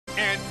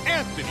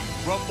Anthony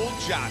Rumble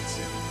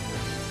Johnson.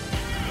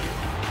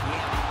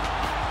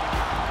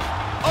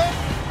 Oh!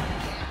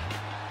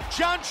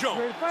 Jon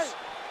Jones.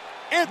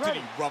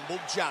 Anthony Rumble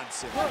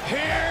Johnson.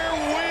 Here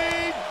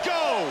we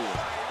go!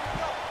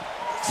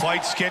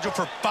 Fight scheduled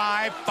for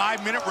 5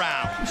 5-minute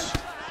rounds.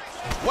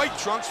 White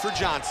trunks for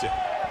Johnson.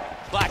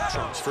 Black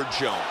trunks for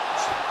Jones.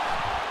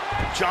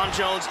 Jon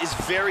Jones is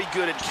very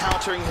good at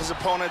countering his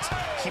opponents.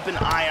 Keep an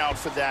eye out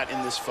for that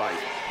in this fight.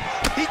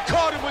 He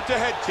caught him with the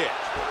head kick.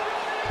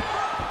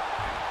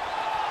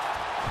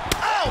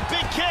 Oh,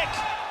 big kick!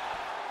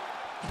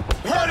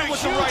 Hurt him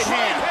with the right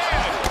hand.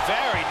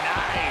 Very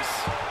nice.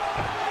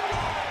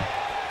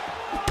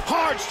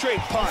 Hard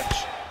straight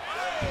punch.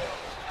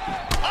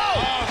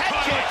 Oh, head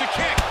kick. The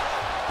kick.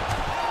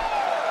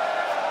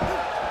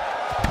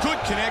 Good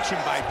connection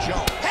by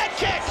Jones. Head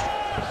kick.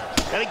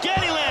 And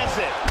again he lands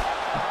it.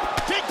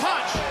 Big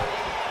punch.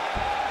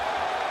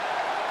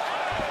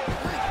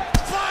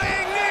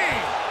 Flying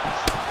knee.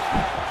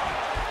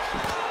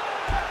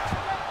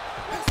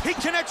 He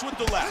connects with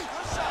the left.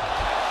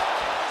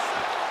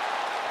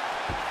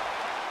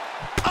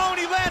 Oh, and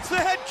he lands the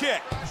head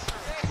kick.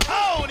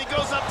 Oh, and he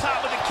goes up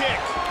top with a kick.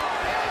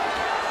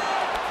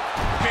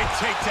 Big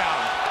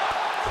takedown.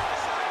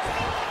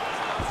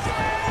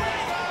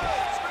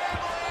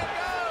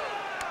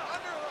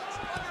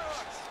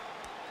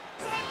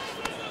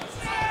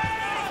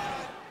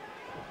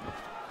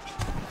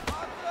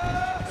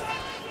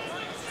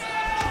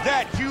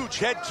 That huge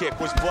head kick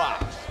was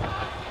blocked.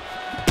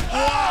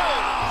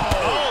 Wow!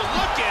 Oh,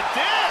 look at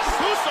this!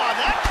 Who saw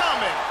that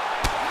coming?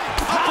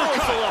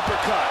 Powerful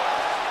uppercut.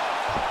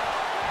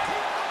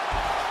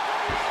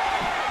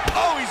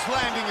 Oh, he's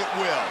landing at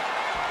will.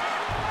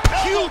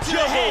 Huge to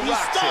the head. He's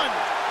stunned.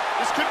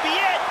 This could be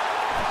it.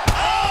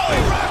 Oh,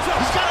 he rocks him.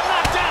 He's got him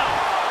knocked down.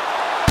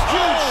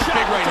 Huge shot.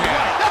 Big right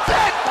hand. That's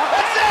it.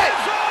 That's it.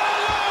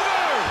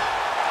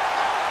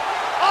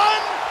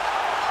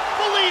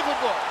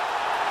 Unbelievable.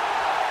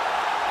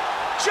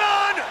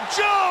 Jon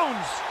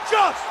Jones,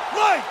 just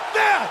like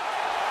that.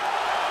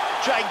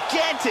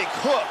 Gigantic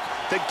hook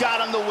that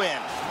got him the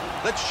win.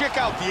 Let's check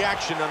out the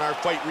action on our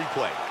fight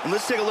replay. And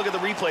let's take a look at the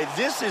replay.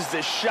 This is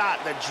the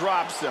shot that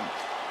drops him.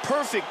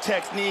 Perfect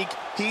technique.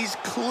 He's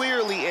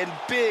clearly in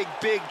big,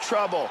 big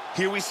trouble.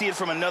 Here we see it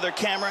from another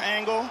camera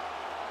angle.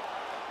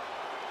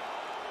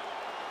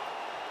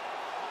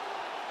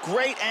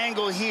 Great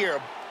angle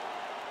here.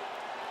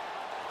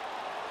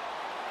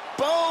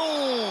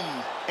 Boom!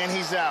 And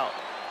he's out.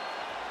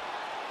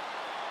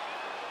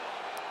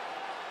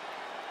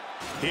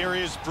 Here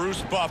is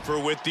Bruce Buffer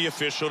with the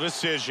official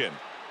decision.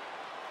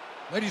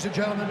 Ladies and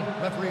gentlemen,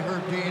 referee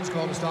Herb Dean's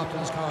called a stop to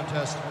this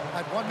contest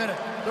at 1 minute,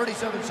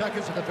 37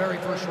 seconds of the very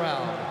first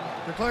round.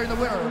 Declaring the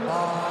winner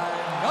by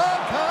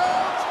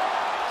knockout,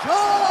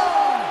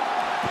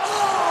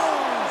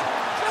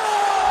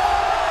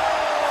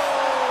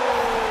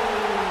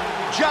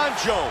 Jon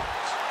Jones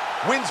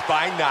wins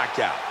by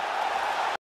knockout.